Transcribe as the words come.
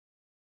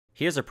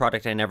Here's a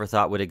product I never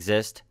thought would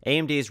exist,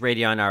 AMD's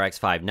Radeon RX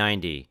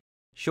 590.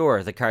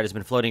 Sure, the card has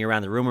been floating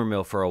around the rumor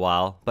mill for a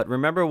while, but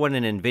remember when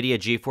an NVIDIA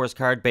GeForce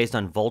card based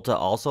on Volta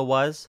also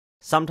was?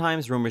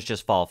 Sometimes rumors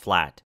just fall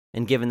flat.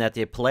 And given that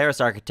the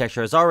Polaris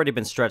architecture has already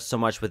been stretched so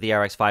much with the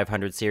RX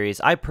 500 series,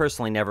 I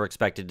personally never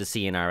expected to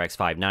see an RX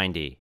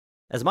 590.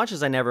 As much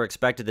as I never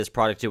expected this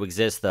product to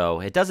exist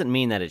though, it doesn't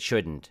mean that it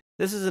shouldn't.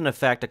 This is in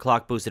effect a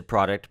clock boosted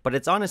product, but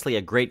it's honestly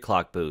a great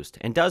clock boost,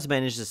 and does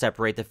manage to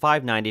separate the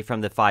 590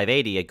 from the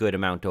 580 a good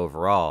amount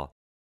overall.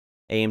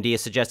 AMD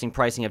is suggesting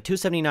pricing of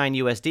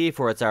 $279 USD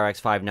for its RX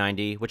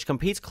 590, which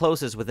competes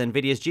closest with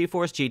Nvidia's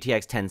GeForce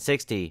GTX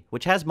 1060,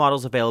 which has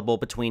models available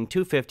between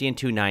 $250 and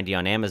 $290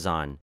 on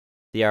Amazon.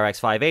 The RX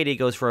 580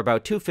 goes for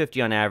about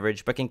 $250 on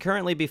average, but can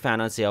currently be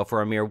found on sale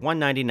for a mere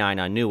 $199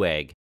 on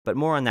Newegg, but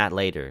more on that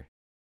later.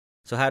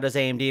 So how does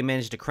AMD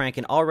manage to crank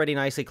an already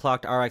nicely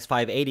clocked RX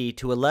 580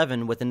 to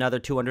 11 with another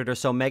 200 or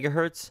so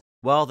megahertz?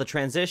 Well, the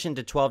transition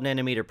to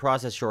 12nm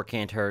process sure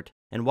can't hurt,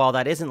 and while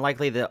that isn't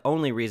likely the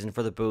only reason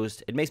for the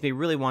boost, it makes me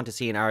really want to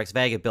see an RX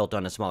Vega built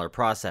on a smaller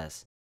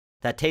process.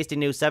 That tasty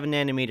new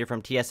 7nm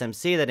from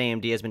TSMC that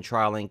AMD has been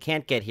trialing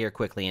can't get here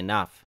quickly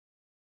enough.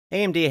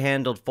 AMD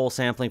handled full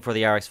sampling for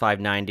the RX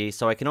 590,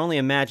 so I can only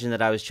imagine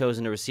that I was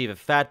chosen to receive a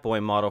Fat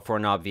Boy model for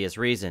an obvious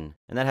reason,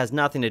 and that has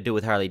nothing to do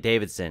with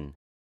Harley-Davidson.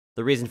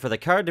 The reason for the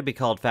card to be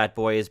called Fat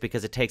Boy is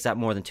because it takes up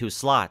more than 2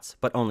 slots,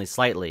 but only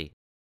slightly.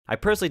 I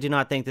personally do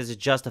not think this is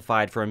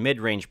justified for a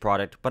mid-range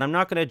product, but I'm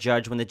not going to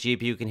judge when the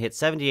GPU can hit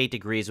 78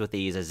 degrees with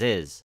ease as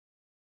is.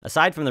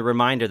 Aside from the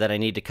reminder that I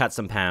need to cut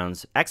some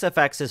pounds,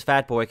 XFX's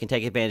Fat Boy can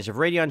take advantage of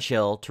Radeon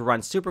Chill to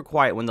run super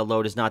quiet when the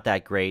load is not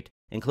that great,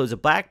 includes a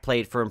back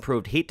plate for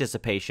improved heat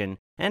dissipation,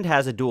 and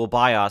has a dual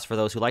BIOS for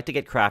those who like to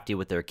get crafty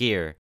with their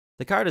gear.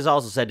 The card is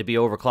also said to be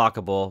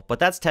overclockable, but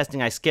that's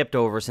testing I skipped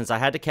over since I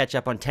had to catch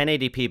up on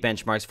 1080p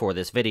benchmarks for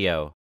this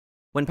video.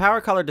 When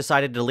PowerColor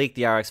decided to leak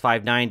the RX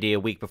 590 a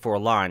week before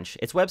launch,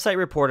 its website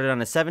reported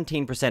on a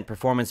 17%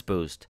 performance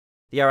boost.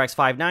 The RX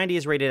 590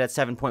 is rated at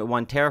 7.1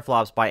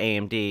 teraflops by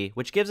AMD,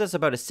 which gives us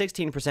about a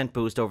 16%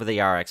 boost over the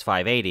RX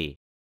 580.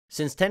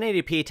 Since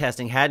 1080p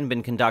testing hadn't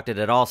been conducted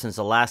at all since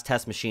the last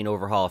test machine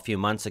overhaul a few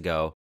months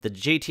ago, the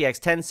GTX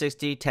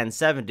 1060,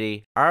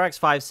 1070, RX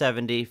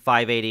 570,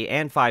 580,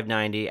 and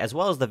 590, as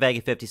well as the Vega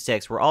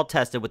 56 were all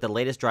tested with the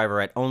latest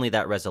driver at only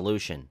that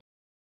resolution.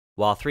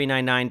 While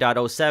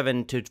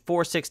 399.07 to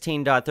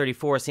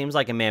 416.34 seems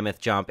like a mammoth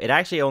jump, it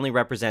actually only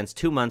represents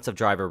 2 months of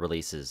driver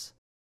releases.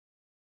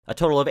 A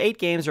total of 8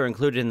 games are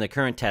included in the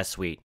current test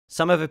suite.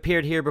 Some have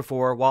appeared here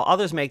before, while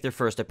others make their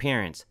first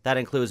appearance. That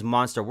includes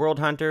Monster World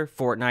Hunter,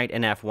 Fortnite,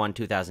 and F1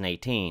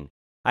 2018.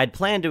 I'd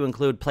planned to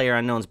include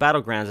PlayerUnknown's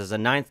Battlegrounds as a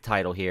 9th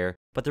title here,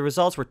 but the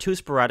results were too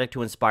sporadic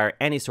to inspire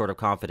any sort of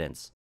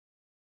confidence.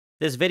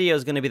 This video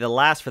is going to be the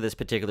last for this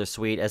particular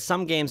suite, as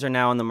some games are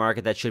now on the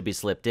market that should be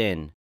slipped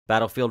in.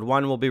 Battlefield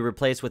 1 will be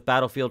replaced with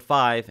Battlefield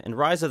 5, and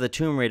Rise of the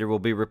Tomb Raider will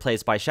be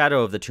replaced by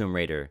Shadow of the Tomb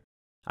Raider.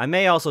 I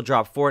may also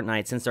drop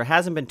Fortnite since there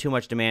hasn't been too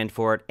much demand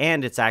for it,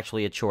 and it's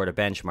actually a chore to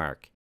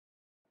benchmark.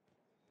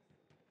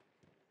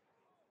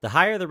 The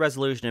higher the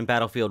resolution in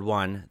Battlefield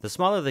 1, the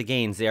smaller the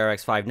gains the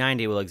RX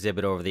 590 will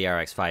exhibit over the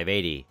RX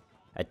 580.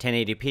 At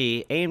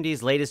 1080p,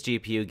 AMD's latest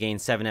GPU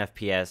gains 7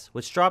 FPS,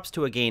 which drops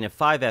to a gain of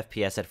 5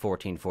 FPS at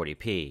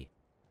 1440p.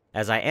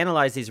 As I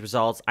analyze these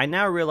results, I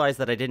now realize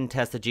that I didn't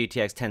test the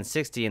GTX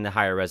 1060 in the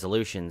higher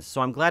resolutions, so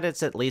I'm glad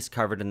it's at least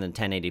covered in the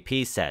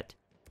 1080p set.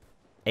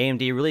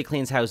 AMD really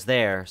cleans house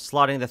there,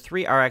 slotting the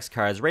 3 RX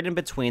cards right in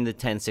between the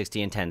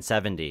 1060 and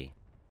 1070.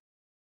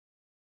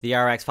 The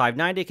RX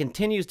 590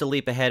 continues to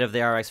leap ahead of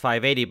the RX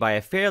 580 by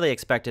a fairly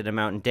expected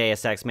amount in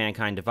Deus Ex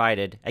Mankind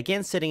Divided,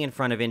 again sitting in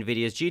front of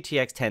Nvidia's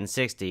GTX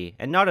 1060,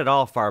 and not at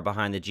all far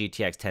behind the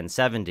GTX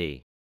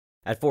 1070.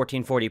 At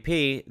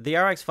 1440p, the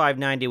RX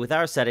 590 with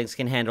our settings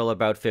can handle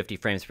about 50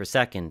 frames per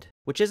second,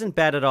 which isn't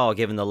bad at all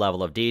given the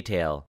level of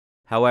detail.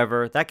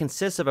 However, that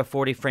consists of a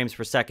 40 frames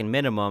per second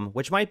minimum,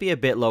 which might be a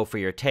bit low for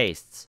your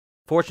tastes.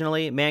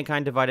 Fortunately,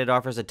 Mankind Divided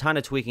offers a ton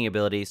of tweaking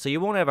ability, so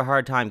you won't have a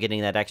hard time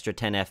getting that extra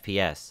 10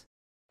 FPS.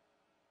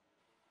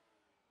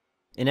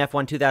 In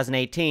F1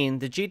 2018,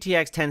 the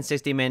GTX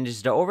 1060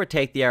 manages to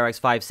overtake the RX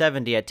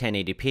 570 at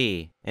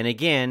 1080p, and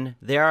again,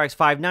 the RX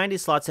 590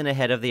 slots in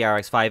ahead of the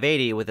RX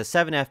 580 with a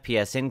 7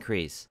 FPS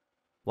increase.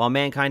 While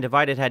Mankind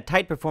Divided had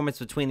tight performance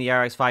between the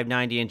RX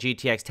 590 and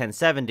GTX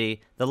 1070,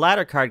 the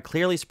latter card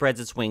clearly spreads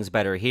its wings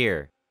better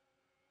here.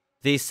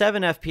 These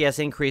 7 FPS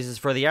increases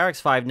for the RX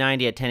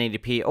 590 at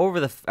 1080p over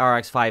the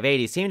RX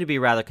 580 seem to be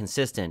rather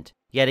consistent.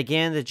 Yet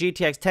again, the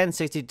GTX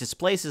 1060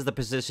 displaces the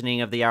positioning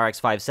of the RX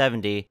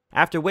 570,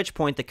 after which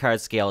point the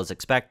card scale is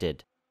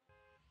expected.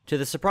 To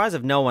the surprise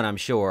of no one, I'm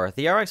sure,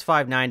 the RX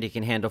 590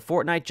 can handle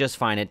Fortnite just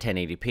fine at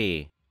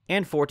 1080p,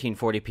 and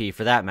 1440p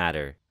for that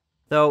matter.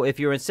 Though, if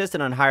you're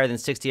insistent on higher than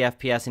 60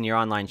 FPS in your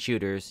online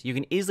shooters, you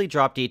can easily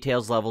drop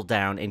details level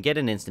down and get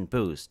an instant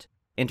boost.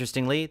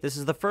 Interestingly, this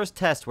is the first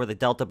test where the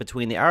delta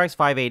between the RX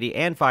 580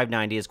 and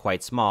 590 is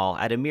quite small,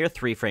 at a mere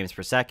 3 frames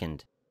per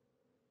second.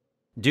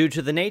 Due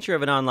to the nature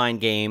of an online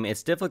game,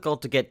 it's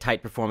difficult to get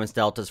tight performance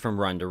deltas from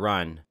run to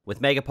run.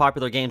 With mega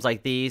popular games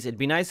like these, it'd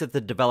be nice if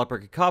the developer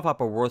could cough up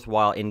a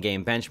worthwhile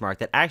in-game benchmark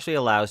that actually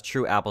allows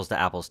true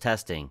apples-to-apples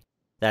testing.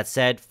 That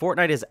said,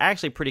 Fortnite is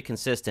actually pretty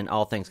consistent,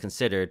 all things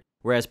considered,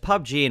 whereas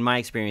PUBG in my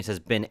experience has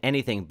been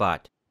anything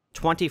but.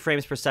 20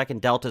 frames per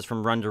second deltas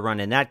from run to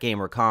run in that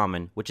game are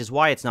common, which is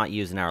why it's not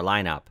used in our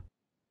lineup.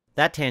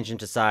 That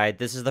tangent aside,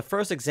 this is the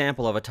first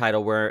example of a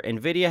title where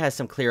Nvidia has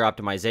some clear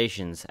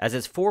optimizations, as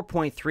its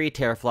 4.3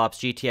 teraflops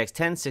GTX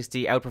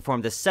 1060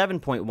 outperformed the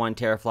 7.1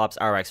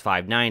 teraflops RX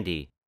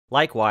 590.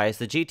 Likewise,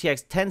 the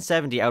GTX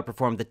 1070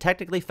 outperformed the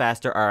technically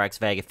faster RX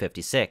Vega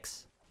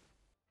 56.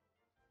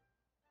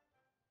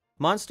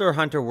 Monster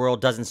Hunter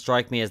World doesn't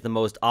strike me as the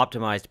most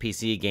optimized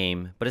PC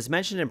game, but as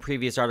mentioned in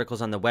previous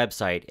articles on the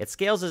website, it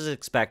scales as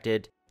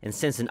expected, and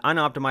since an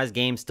unoptimized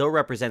game still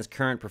represents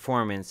current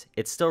performance,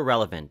 it's still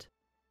relevant.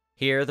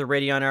 Here, the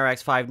Radeon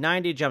RX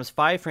 590 jumps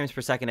 5 frames per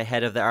second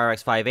ahead of the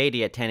RX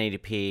 580 at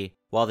 1080p,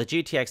 while the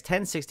GTX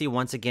 1060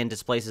 once again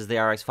displaces the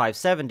RX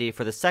 570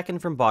 for the second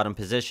from bottom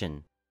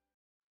position.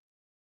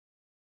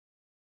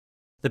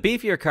 The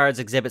beefier cards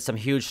exhibit some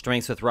huge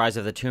strengths with Rise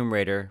of the Tomb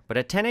Raider, but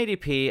at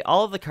 1080p,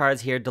 all of the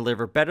cards here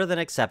deliver better than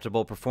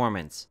acceptable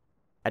performance.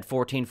 At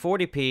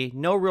 1440p,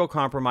 no real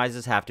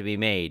compromises have to be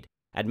made.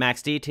 At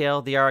max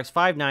detail, the RX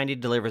 590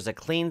 delivers a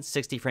clean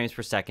 60 frames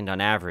per second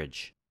on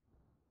average.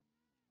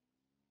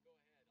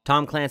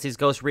 Tom Clancy's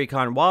Ghost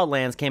Recon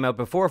Wildlands came out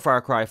before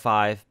Far Cry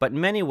 5, but in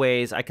many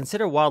ways, I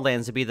consider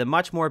Wildlands to be the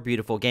much more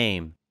beautiful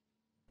game.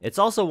 It's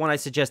also one I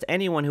suggest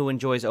anyone who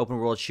enjoys open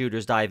world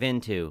shooters dive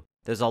into.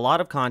 There's a lot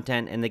of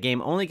content, and the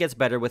game only gets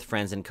better with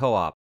friends and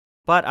co-op.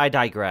 But I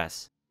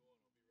digress.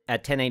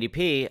 At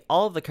 1080p,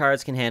 all of the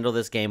cards can handle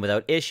this game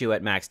without issue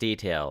at max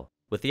detail,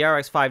 with the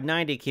RX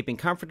 590 keeping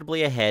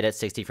comfortably ahead at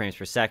 60 frames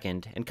per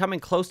second, and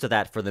coming close to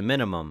that for the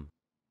minimum.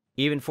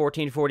 Even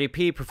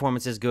 1440p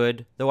performance is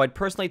good, though I'd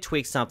personally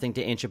tweak something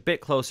to inch a bit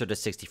closer to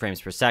 60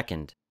 frames per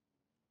second.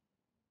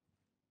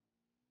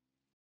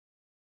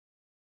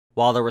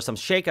 While there were some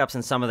shakeups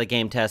in some of the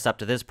game tests up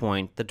to this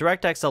point, the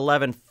DirectX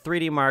 11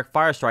 3DMark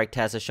Firestrike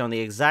test has shown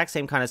the exact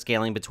same kind of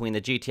scaling between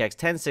the GTX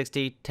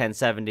 1060,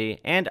 1070,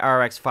 and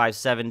RX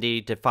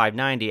 570 to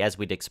 590 as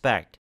we'd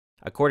expect.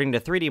 According to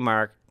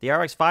 3DMark, the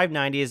RX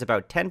 590 is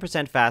about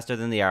 10% faster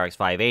than the RX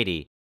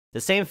 580.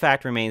 The same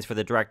fact remains for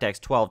the DirectX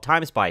 12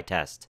 TimeSpy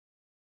test.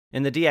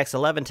 In the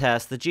DX11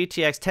 test, the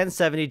GTX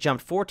 1070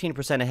 jumped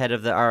 14% ahead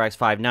of the RX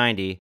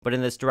 590, but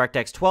in this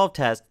DirectX 12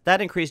 test, that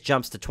increase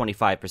jumps to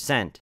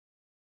 25%.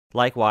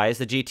 Likewise,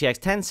 the GTX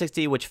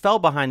 1060, which fell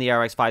behind the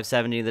RX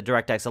 570 in the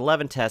DirectX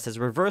 11 test, has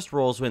reversed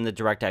roles in the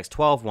DirectX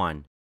 12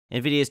 one.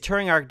 Nvidia's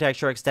Turing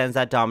architecture extends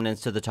that dominance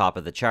to the top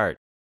of the chart.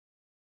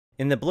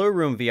 In the Blue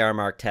Room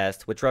VRMark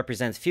test, which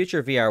represents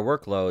future VR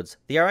workloads,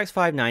 the RX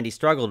 590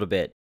 struggled a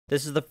bit.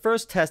 This is the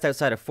first test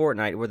outside of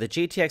Fortnite where the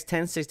GTX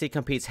 1060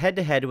 competes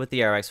head-to-head with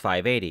the RX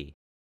 580.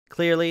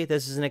 Clearly,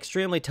 this is an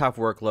extremely tough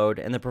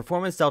workload, and the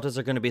performance deltas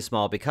are going to be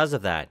small because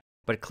of that.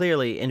 But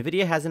clearly,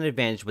 Nvidia has an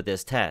advantage with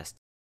this test.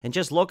 And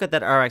just look at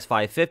that RX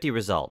 550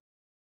 result.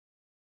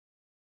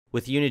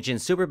 With Unigen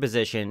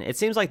Superposition, it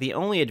seems like the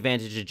only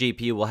advantage a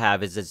GPU will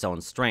have is its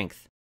own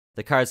strength.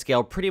 The card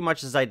scaled pretty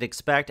much as I'd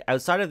expect,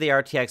 outside of the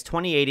RTX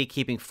 2080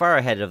 keeping far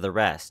ahead of the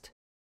rest.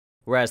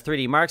 Whereas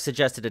 3DMark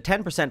suggested a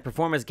 10%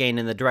 performance gain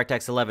in the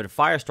DirectX 11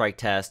 Firestrike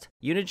test,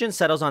 Unigen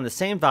settles on the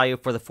same value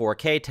for the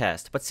 4K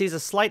test, but sees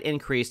a slight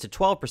increase to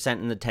 12%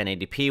 in the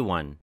 1080p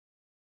one.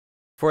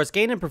 For its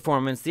gain in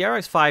performance, the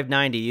RX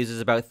 590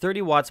 uses about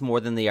 30 watts more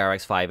than the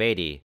RX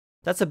 580.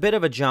 That's a bit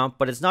of a jump,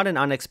 but it's not an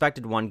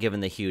unexpected one given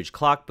the huge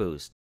clock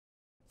boost.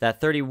 That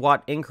 30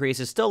 watt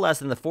increase is still less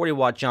than the 40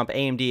 watt jump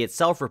AMD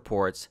itself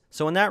reports,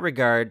 so in that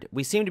regard,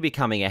 we seem to be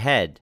coming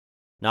ahead.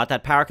 Not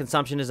that power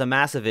consumption is a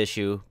massive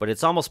issue, but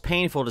it's almost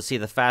painful to see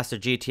the faster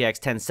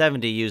GTX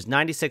 1070 use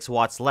 96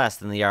 watts less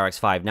than the RX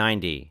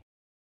 590.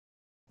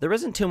 There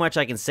isn't too much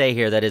I can say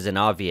here that isn't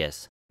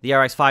obvious. The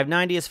RX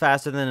 590 is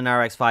faster than an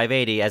RX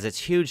 580 as its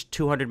huge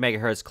 200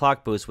 MHz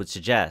clock boost would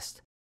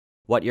suggest.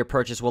 What your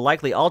purchase will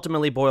likely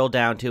ultimately boil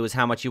down to is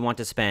how much you want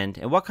to spend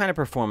and what kind of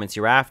performance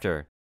you're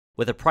after.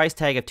 With a price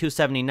tag of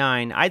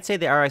 $279, I'd say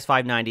the RX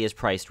 590 is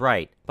priced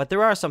right, but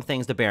there are some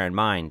things to bear in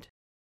mind.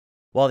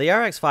 While the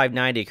RX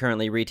 590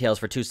 currently retails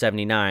for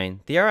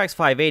 $279, the RX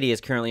 580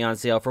 is currently on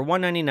sale for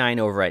 $199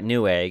 over at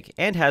Newegg,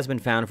 and has been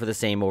found for the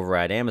same over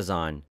at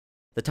Amazon.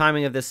 The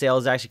timing of this sale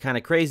is actually kind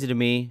of crazy to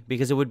me,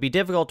 because it would be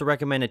difficult to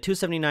recommend a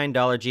 $279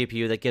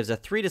 GPU that gives a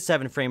 3 to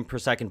 7 frame per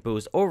second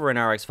boost over an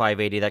RX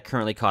 580 that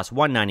currently costs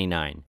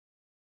 $199.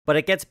 But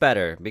it gets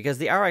better, because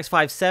the RX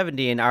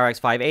 570 and RX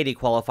 580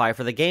 qualify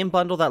for the game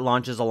bundle that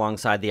launches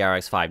alongside the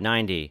RX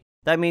 590.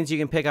 That means you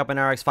can pick up an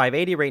RX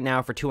 580 right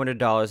now for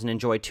 $200 and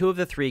enjoy 2 of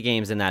the 3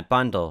 games in that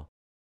bundle.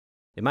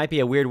 It might be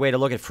a weird way to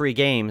look at free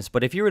games,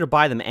 but if you were to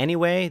buy them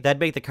anyway, that'd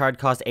make the card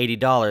cost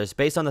 $80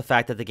 based on the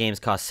fact that the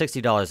games cost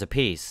 $60 a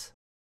piece.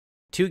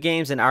 2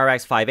 games in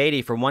RX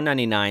 580 for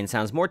 $199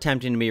 sounds more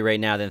tempting to me right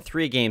now than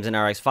 3 games in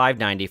RX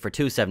 590 for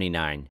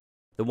 $279.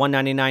 The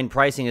 $199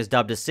 pricing is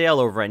dubbed a sale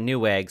over at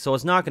Newegg, so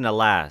it's not going to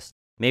last.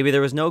 Maybe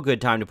there was no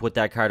good time to put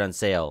that card on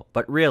sale,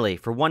 but really,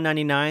 for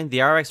 $199,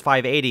 the RX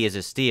 580 is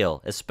a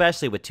steal,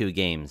 especially with 2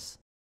 games.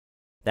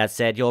 That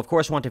said, you'll of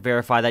course want to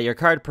verify that your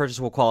card purchase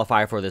will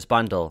qualify for this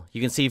bundle. You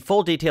can see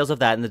full details of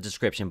that in the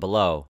description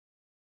below.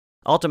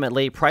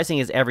 Ultimately, pricing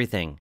is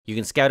everything. You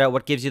can scout out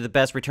what gives you the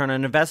best return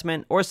on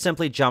investment, or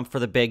simply jump for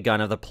the big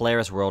gun of the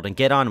Polaris world and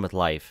get on with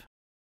life.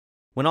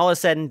 When all is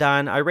said and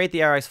done, I rate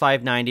the RX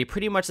 590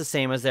 pretty much the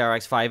same as the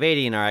RX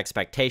 580 in our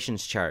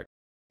expectations chart.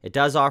 It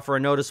does offer a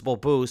noticeable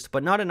boost,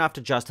 but not enough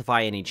to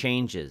justify any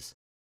changes.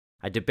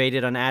 I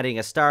debated on adding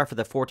a star for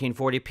the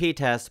 1440p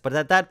test, but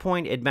at that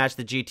point it matched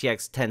the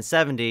GTX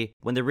 1070,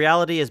 when the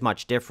reality is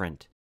much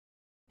different.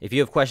 If you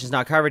have questions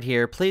not covered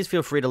here, please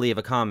feel free to leave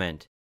a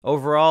comment.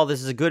 Overall,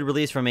 this is a good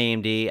release from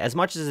AMD, as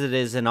much as it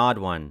is an odd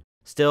one.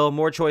 Still,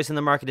 more choice in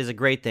the market is a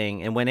great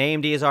thing, and when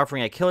AMD is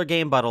offering a killer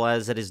game bundle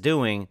as it is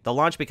doing, the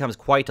launch becomes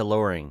quite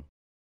alluring.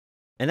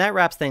 And that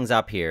wraps things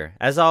up here.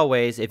 As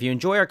always, if you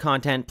enjoy our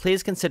content,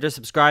 please consider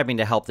subscribing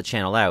to help the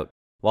channel out.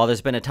 While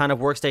there's been a ton of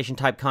workstation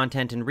type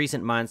content in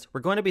recent months,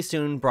 we're going to be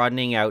soon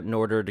broadening out in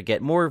order to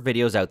get more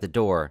videos out the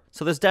door,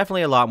 so there's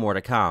definitely a lot more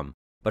to come.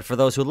 But for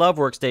those who love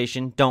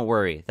workstation, don't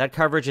worry, that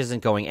coverage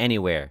isn't going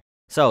anywhere.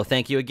 So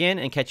thank you again,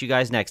 and catch you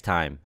guys next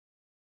time.